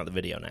 When I'm talking about the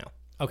video now,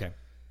 okay,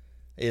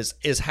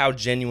 is how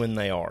genuine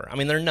they are. I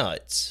mean, they're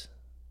nuts.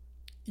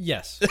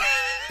 Yes,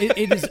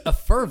 it is a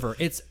fervor.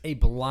 It's a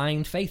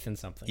blind faith in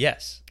something.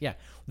 Yes, yeah.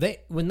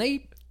 When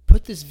they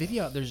put this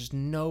video out, there's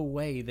no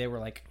way they were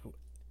like,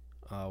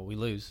 "Oh, we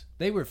lose."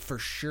 They were for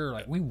sure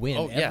like, "We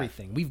win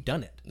everything. We've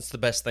done it. It's the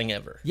best thing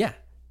ever." Yeah,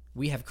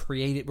 we have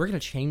created. We're going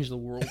to change the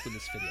world with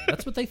this video.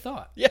 That's what they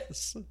thought.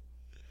 Yes,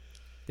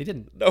 they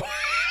didn't. No.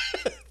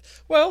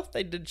 Well,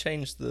 they did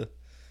change the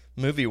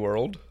movie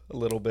world a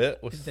little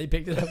bit. They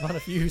picked it up on a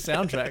few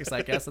soundtracks.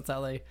 I guess that's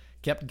how they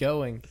kept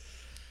going.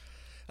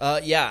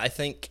 Yeah, I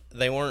think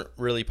they weren't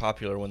really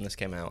popular when this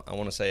came out. I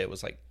want to say it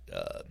was like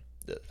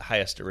the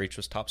highest it reached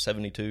was top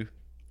 72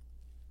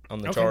 on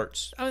the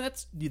charts. I mean,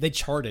 they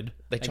charted.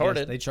 They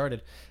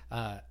charted.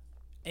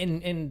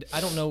 And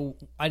I don't know.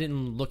 I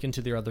didn't look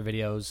into their other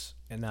videos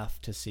enough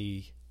to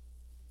see.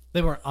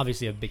 They weren't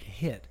obviously a big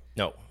hit.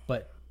 No,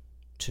 but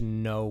to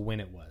know when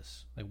it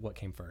was, like what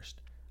came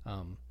first.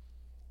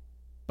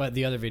 But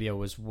the other video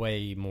was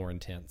way more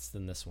intense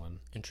than this one.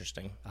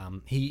 Interesting.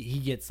 He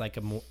gets like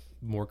a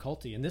more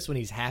culty, and this one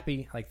he's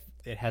happy, like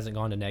it hasn't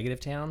gone to negative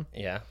town.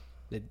 Yeah,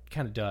 it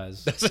kind of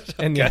does.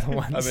 Okay. And the other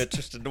ones, I'm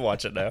interested to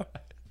watch it now.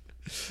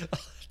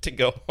 To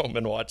go home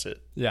and watch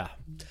it. Yeah,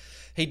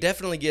 he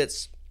definitely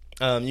gets.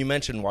 You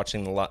mentioned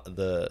watching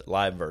the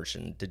live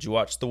version. Did you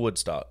watch the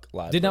Woodstock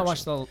live? Did not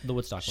version? watch the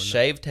Woodstock one.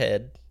 Shaved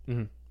head.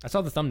 Mm-hmm. I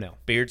saw the thumbnail.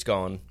 Beard's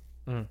gone.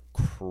 Mm-hmm.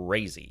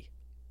 Crazy.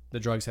 The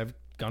drugs have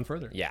gone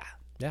further. Yeah.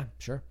 Yeah,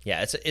 sure.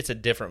 Yeah, it's a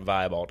different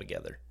vibe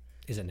altogether.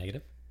 Is it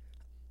negative?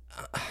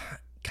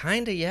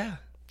 Kinda, yeah.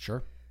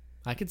 Sure.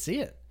 I could see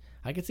it.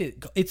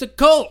 It's a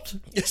cult.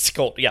 It's a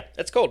cult. Yeah,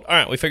 it's cold. All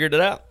right, we figured it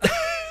out.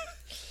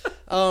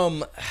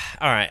 All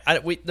right.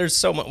 There's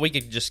so much we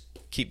could just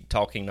keep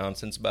talking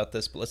nonsense about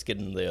this, but let's get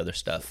into the other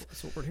stuff.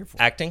 That's what we're here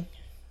for. Acting.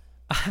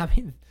 I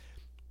mean,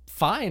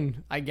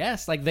 fine, I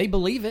guess. Like they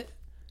believe it.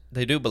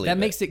 They do believe that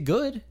makes it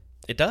good.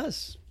 It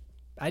does.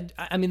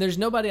 I mean, there's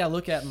nobody I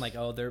look at and like,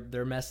 oh,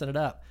 they're messing it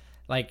up.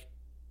 Like,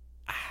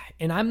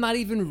 and I'm not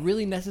even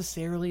really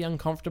necessarily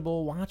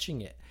uncomfortable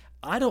watching it.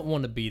 I don't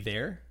want to be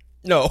there.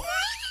 No.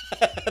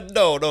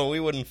 No, we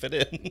wouldn't fit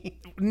in.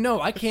 No,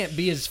 I can't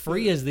be as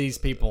free as these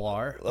people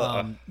are.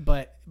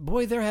 But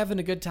boy, they're having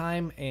a good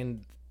time,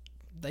 and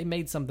they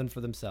made something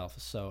for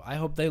themselves. So I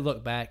hope they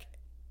look back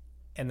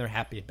and they're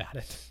happy about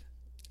it.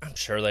 I'm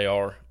sure they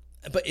are.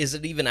 But is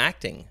it even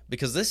acting?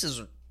 Because this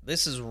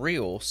is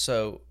real.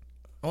 So,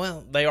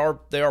 well, they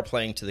are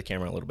playing to the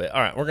camera a little bit.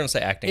 All right, we're gonna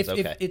say acting's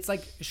okay. If it's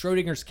like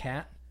Schrodinger's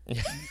cat.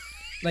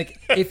 Like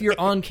if you're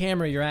on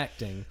camera, you're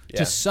acting. Yeah.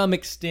 To some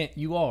extent,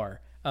 you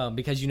are.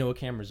 Because you know a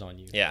camera's on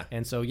you. Yeah.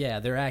 And so,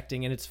 yeah, they're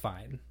acting, and it's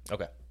fine.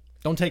 Okay.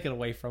 Don't take it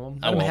away from them.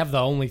 Let them have the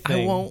only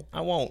thing.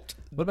 I won't.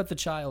 What about the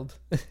child?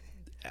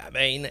 I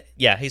mean,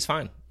 yeah, he's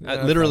fine.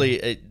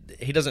 Literally,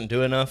 he doesn't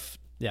do enough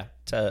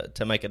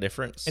to make a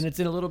difference. And it's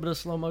in a little bit of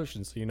slow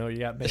motion, so you know you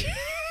got me.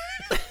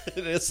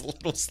 It is a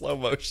little slow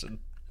motion.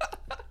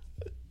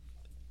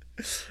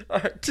 All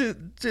right, do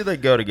they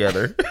go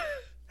together?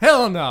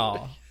 Hell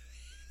no.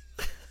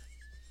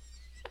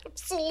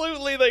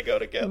 Absolutely, they go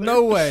together.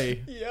 No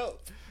way. Yep.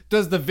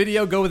 Does the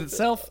video go with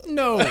itself?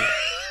 No.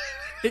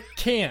 It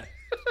can't.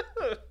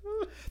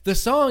 The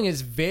song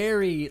is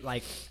very,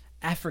 like,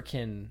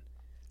 African,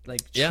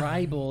 like,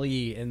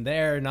 tribal-y, and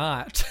they're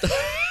not.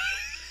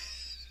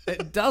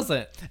 It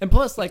doesn't. And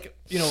plus, like,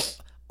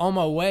 on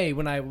my way,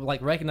 when I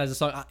like recognize the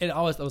song,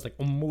 I was like,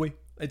 oh boy.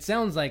 It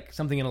sounds like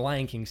something in a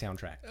Lion King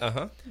soundtrack.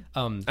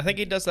 I think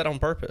he does that on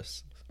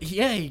purpose.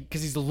 Yeah,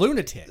 because he's a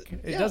lunatic.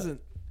 It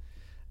doesn't.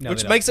 No,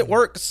 which makes it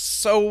work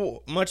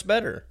so much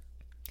better.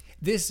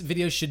 This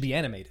video should be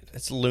animated.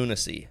 It's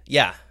lunacy.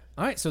 Yeah.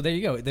 All right, so there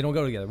you go. They don't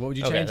go together. What would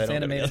you change? It's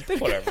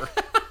animated. Whatever.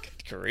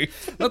 Good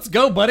grief. Let's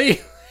go,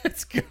 buddy.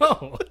 Let's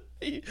go.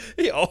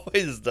 He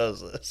always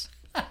does this.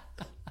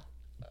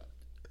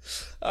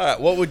 All right,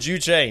 what would you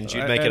change?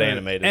 You'd make it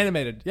animated.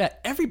 Animated. Yeah,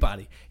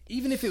 everybody.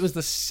 Even if it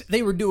was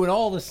they were doing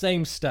all the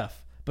same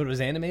stuff, but it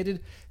was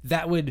animated,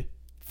 that would,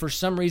 for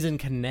some reason,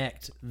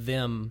 connect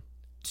them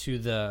to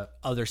the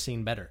other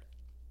scene better.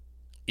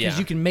 Because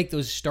you can make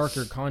those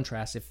starker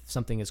contrasts if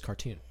something is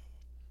cartoon.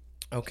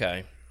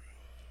 Okay.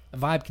 A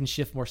vibe can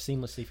shift more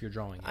seamlessly if you're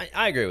drawing it.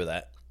 I agree with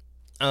that.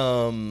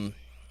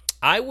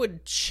 I would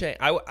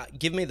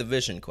give me the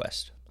Vision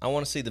Quest. I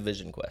want to see the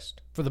Vision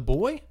Quest. For the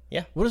boy?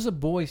 Yeah. What does a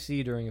boy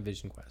see during a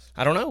Vision Quest?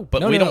 I don't know,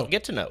 but we don't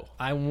get to know.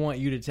 I want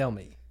you to tell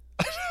me.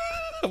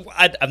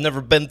 I've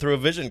never been through a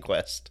Vision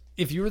Quest.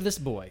 If you were this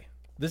boy,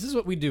 this is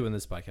what we do in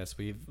this podcast.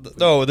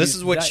 This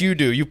is what you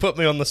do. You put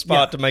me on the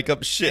spot to make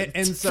up shit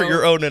and so for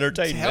your own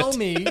entertainment. Tell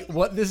me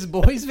what this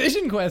boy's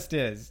Vision Quest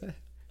is.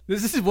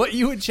 This is what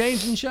you would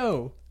change and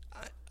show.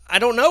 I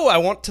don't know. I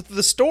want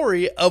the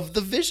story of the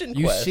Vision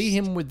Quest. You see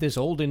him with this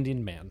old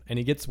Indian man, and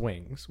he gets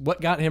wings.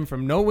 What got him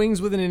from no wings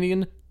with an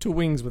Indian to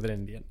wings with an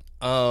Indian?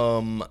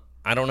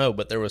 I don't know,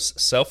 but there was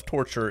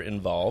self-torture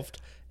involved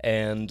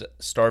and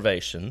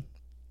starvation.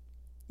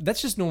 That's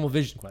just normal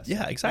Vision Quest.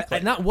 Yeah, exactly.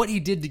 Not what he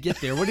did to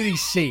get there. What did he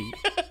see?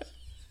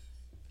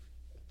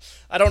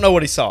 I don't know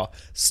what he saw.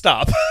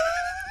 Stop.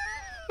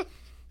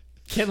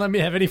 Can't let me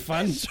have any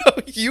fun. So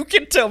you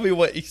can tell me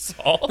what he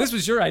saw. This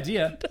was your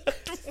idea.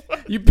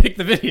 You picked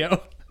the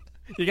video.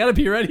 You got to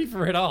be ready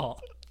for it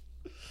all.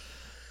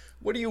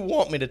 What do you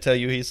want me to tell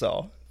you he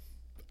saw?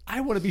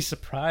 I want to be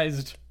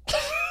surprised.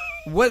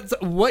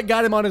 What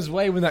got him on his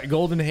way when that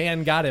golden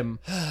hand got him?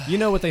 You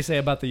know what they say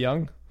about the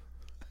young?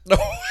 No.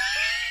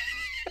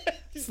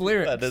 It's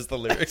lyrics. That is the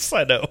lyrics.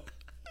 I know.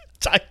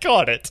 I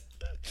caught it.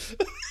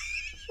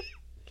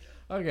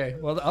 Okay,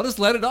 well, I'll just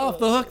let it off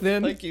the hook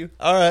then. Thank you.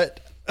 All right.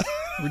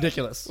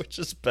 Ridiculous. Which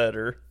is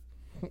better?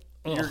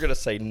 You're going to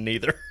say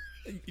neither.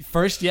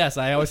 First, yes,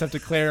 I always have to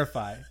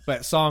clarify.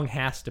 But song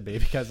has to be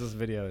because this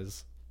video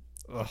is...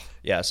 Ugh.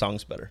 Yeah,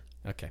 song's better.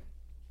 Okay.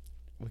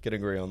 We can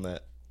agree on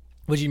that.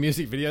 Would you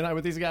music video night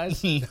with these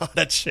guys? Not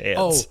a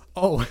chance.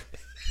 Oh.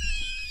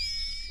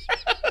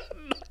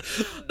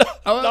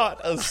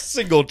 Not a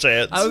single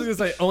chance. I was going to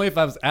say, only if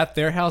I was at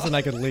their house and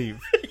I could leave.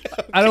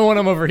 I don't want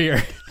them over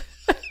here.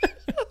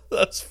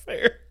 That's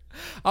fair.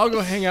 I'll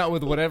go hang out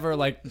with whatever,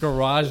 like,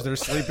 garage they're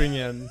sleeping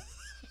in.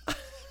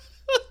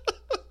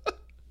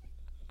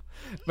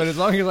 But as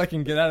long as I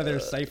can get out of there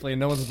safely and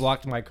no one's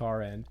blocked my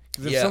car in.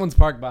 Because if someone's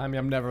parked behind me,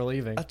 I'm never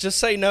leaving. Just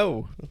say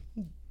no.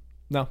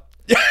 No.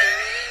 You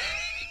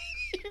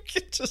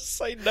can just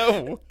say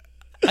no.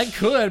 I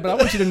could, but I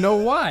want you to know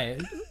why.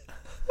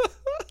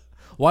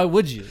 Why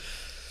would you?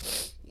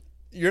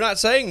 You're not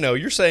saying no.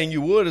 You're saying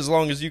you would as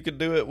long as you could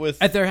do it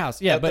with... At their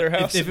house, yeah. At but their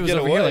house if it was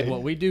over here, like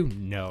what we do,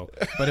 no.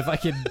 But if I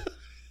could...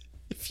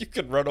 If you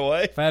could run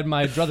away. If I had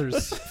my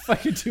druthers, if I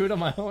could do it on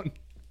my own.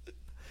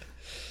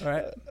 All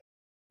right.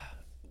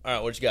 All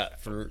right, what you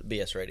got for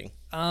BS rating?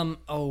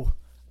 A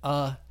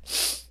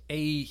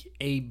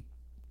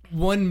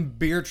one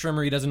beard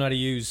trimmer he doesn't know how to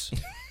use.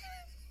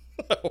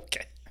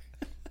 Okay.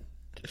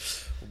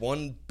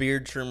 One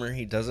beard trimmer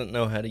he doesn't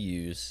know how to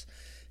use.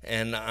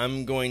 And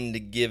I'm going to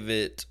give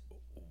it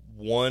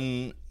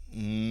one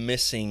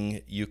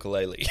missing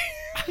ukulele.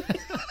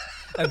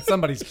 And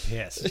somebody's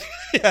pissed.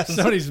 Yes.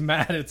 Somebody's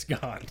mad it's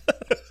gone.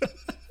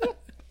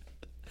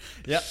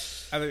 Yep,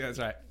 I think that's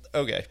right.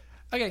 Okay.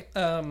 Okay,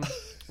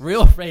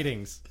 real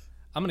ratings.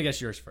 I'm going to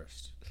guess yours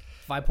first.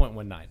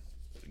 5.19.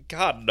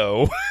 God,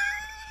 no.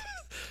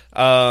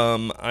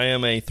 I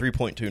am a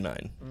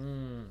 3.29.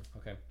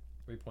 Okay,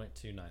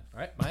 3.29. All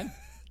right, mine?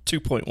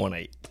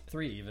 2.18.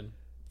 3 even.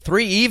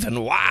 3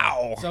 even?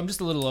 Wow. So I'm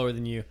just a little lower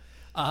than you.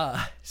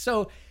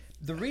 So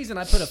the reason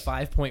I put a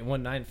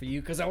 5.19 for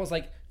you, because I was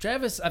like,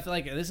 Travis, I feel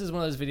like this is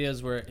one of those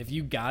videos where if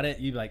you got it,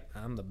 you'd be like,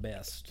 I'm the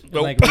best. And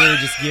Nope. like really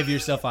just give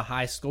yourself a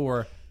high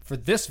score for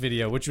this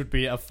video, which would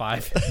be a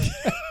 5.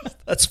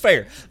 That's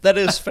fair. That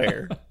is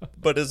fair.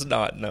 But it's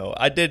not, no.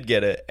 I did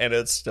get it, and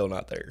it's still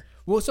not there.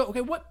 Well, so,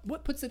 okay,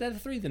 what puts it at a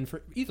 3 then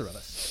for either of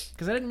us?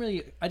 Because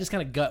I just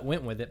kind of gut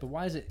went with it, but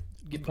why does it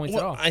get points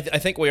at all? I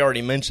think we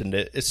already mentioned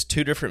it. It's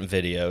 2 different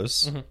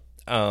videos.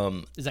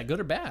 Mm-hmm. Is that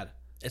good or bad?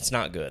 It's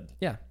not good.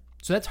 Yeah.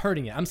 So that's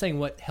hurting it. I'm saying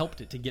what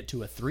helped it to get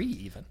to a 3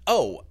 even.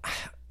 Oh,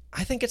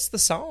 I think it's the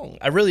song.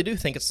 I really do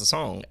think it's the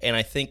song. And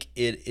I think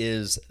it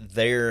is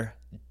their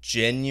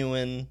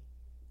genuine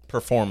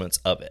performance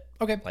of it.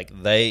 Okay.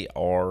 Like they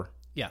are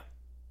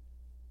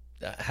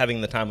having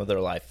the time of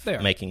their life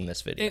making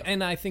this video.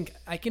 And I think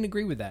I can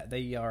agree with that.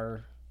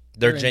 They're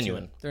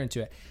genuine. They're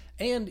into it.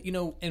 And,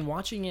 in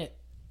watching it,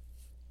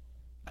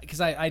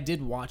 because I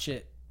did watch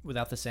it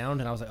without the sound,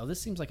 and I was like, oh,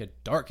 this seems like a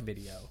dark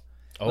video.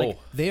 Oh. Like,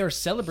 they are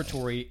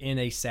celebratory in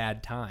a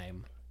sad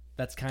time.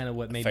 That's kind of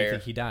what made me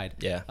think he died.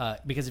 Yeah.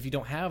 Because if you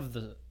don't have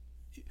the...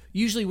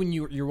 Usually when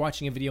you're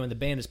watching a video and the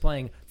band is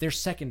playing, they're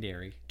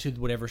secondary to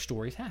whatever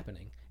story's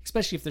happening,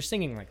 especially if they're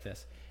singing like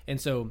this. And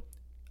so,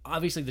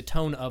 obviously, the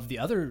tone of the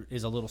other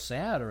is a little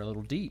sad or a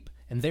little deep,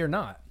 and they're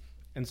not.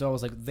 And so I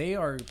was like, they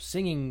are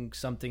singing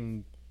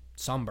something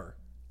somber.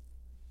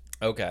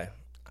 Okay.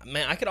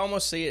 Man, I could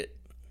almost see it.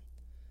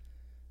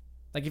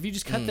 Like, if you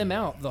just cut them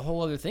out, the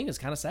whole other thing is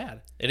kind of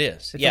sad. It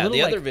is. It's Yeah,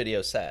 the like, other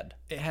video's sad.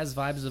 It has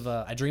vibes of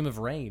I Dream of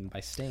Rain by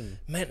Sting.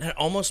 Man, that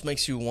almost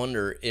makes you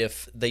wonder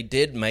if they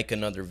did make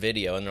another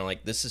video and they're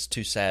like, this is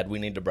too sad, we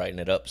need to brighten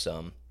it up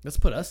some. Let's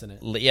put us in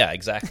it. Yeah,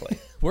 exactly.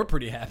 We're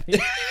pretty happy.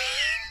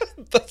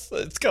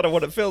 It's kind of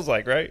what it feels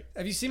like, right?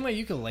 Have you seen my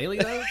ukulele,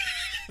 though?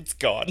 It's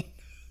gone.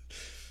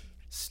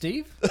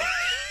 Steve?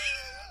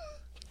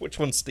 Which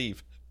one's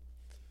Steve?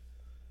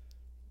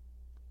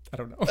 I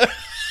don't know.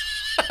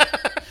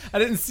 I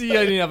didn't see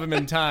any of them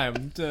in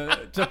time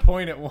to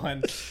point at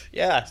one.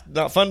 Yeah,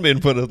 not fun being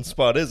put on the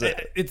spot, is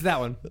it? It's that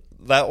one.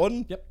 That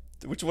one? Yep.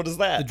 Which one is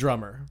that? The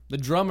drummer. The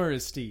drummer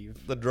is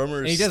Steve. The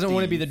drummer is And he doesn't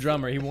want to be Steve. the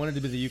drummer. He wanted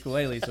to be the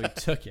ukulele, so he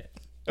took it.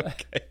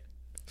 Okay.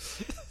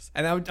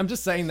 And I'm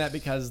just saying that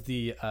because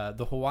the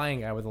Hawaiian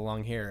guy with the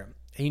long hair,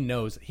 he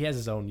knows. He has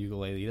his own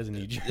ukulele. He doesn't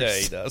need yours. Yeah,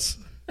 he does.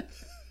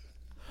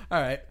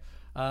 All right.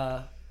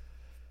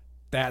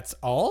 That's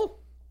all?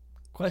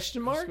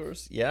 Question mark?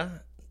 Yeah.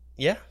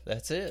 Yeah,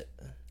 that's it.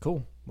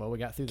 Cool. Well, we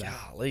got through that.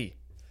 Golly.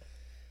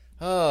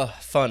 Oh,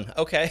 fun.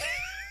 Okay.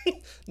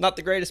 Not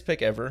the greatest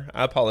pick ever.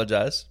 I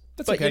apologize.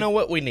 That's but okay. You know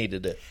what? We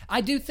needed it.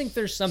 I do think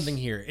there's something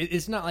here.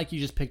 It's not like you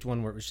just picked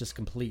one where it was just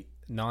complete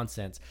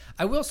nonsense.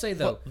 I will say,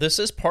 though... Well, this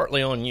is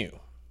partly on you.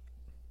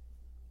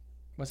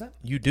 What's that?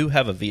 You do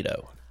have a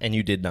veto, and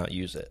you did not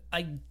use it.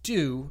 I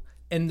do,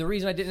 and the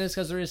reason I didn't is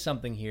because there is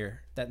something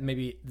here that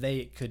maybe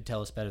they could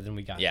tell us better than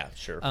we got. Yeah,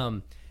 sure.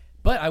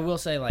 But I will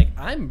say, like,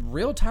 I'm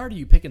real tired of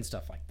you picking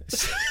stuff like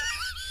this.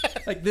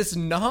 Like, this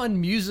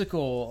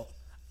non-musical...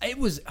 It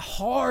was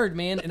hard,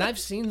 man, and I've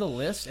seen the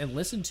list and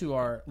listened to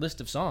our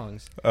list of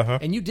songs,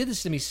 and you did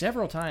this to me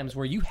several times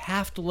where you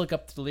have to look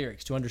up the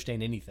lyrics to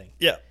understand anything.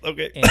 Yeah,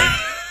 okay.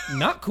 And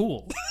not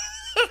cool.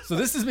 So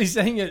this is me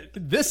saying it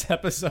this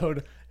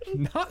episode,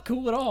 not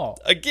cool at all.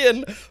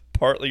 Again,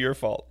 partly your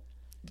fault.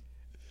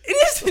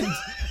 It isn't.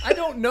 I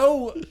don't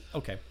know.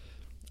 Okay.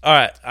 All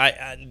right,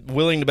 I'm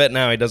willing to bet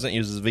now he doesn't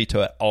use his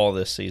veto at all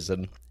this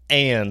season,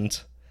 and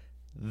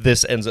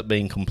this ends up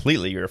being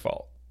completely your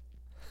fault.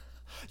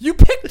 You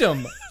picked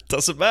him.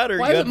 Doesn't matter.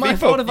 Why you is had it my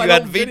veto, fault if I you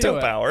had don't veto video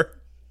it? power.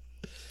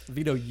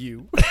 Veto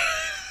you.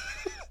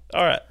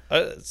 All right,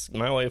 it's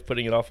my way of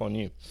putting it off on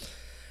you.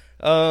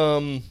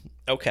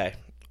 Okay,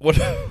 what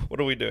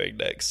are we doing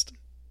next?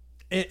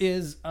 It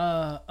is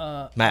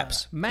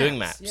Maps. Doing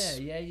maps. Yeah.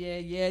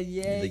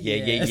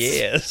 The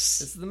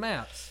yes. It's the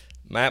maps.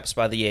 Maps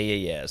by the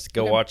yes.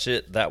 Go Okay. watch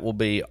it. That will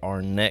be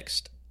our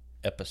next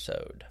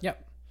episode.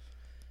 Yep.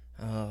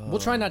 We'll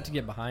try not to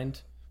get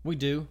behind. We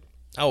do.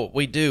 Oh,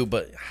 we do,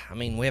 but I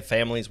mean, we have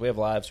families, we have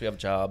lives, we have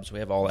jobs, we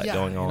have all that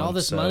going on. And all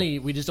this so- money,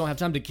 we just don't have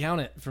time to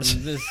count it from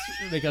this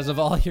because of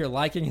all your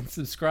liking and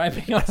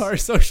subscribing on our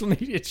social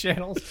media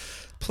channels.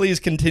 Please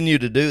continue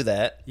to do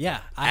that. Yeah,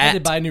 I had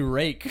to buy a new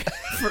rake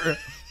for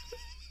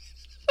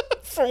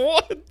For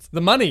what?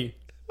 the money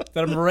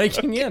that I'm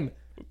raking in.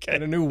 Okay.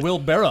 And a new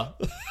wheelbarrow.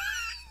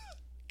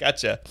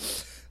 Gotcha.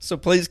 So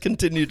please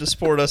continue to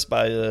support us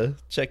by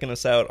checking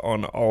us out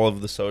on all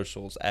of the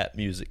socials at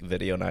Music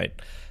Video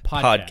Night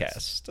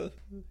Podcast.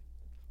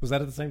 Was that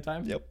at the same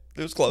time? Yep,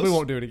 it was close. We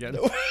won't do it again.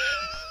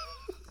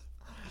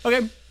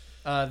 Okay.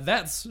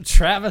 That's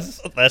Travis.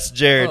 That's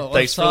Jared. Oh,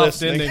 Thanks for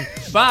soft listening. ending.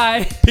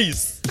 Bye.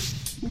 Peace.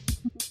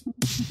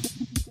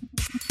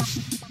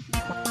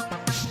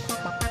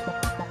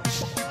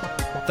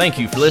 Thank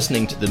you for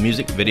listening to the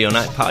Music Video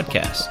Night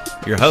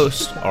Podcast. Your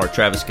hosts are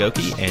Travis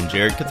Goki and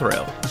Jared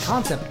Cathrell.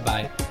 Concept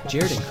by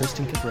Jared and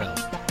Kristen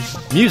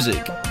Cathrell.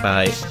 Music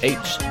by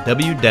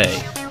H.W.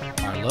 Day.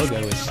 Our logo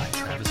is by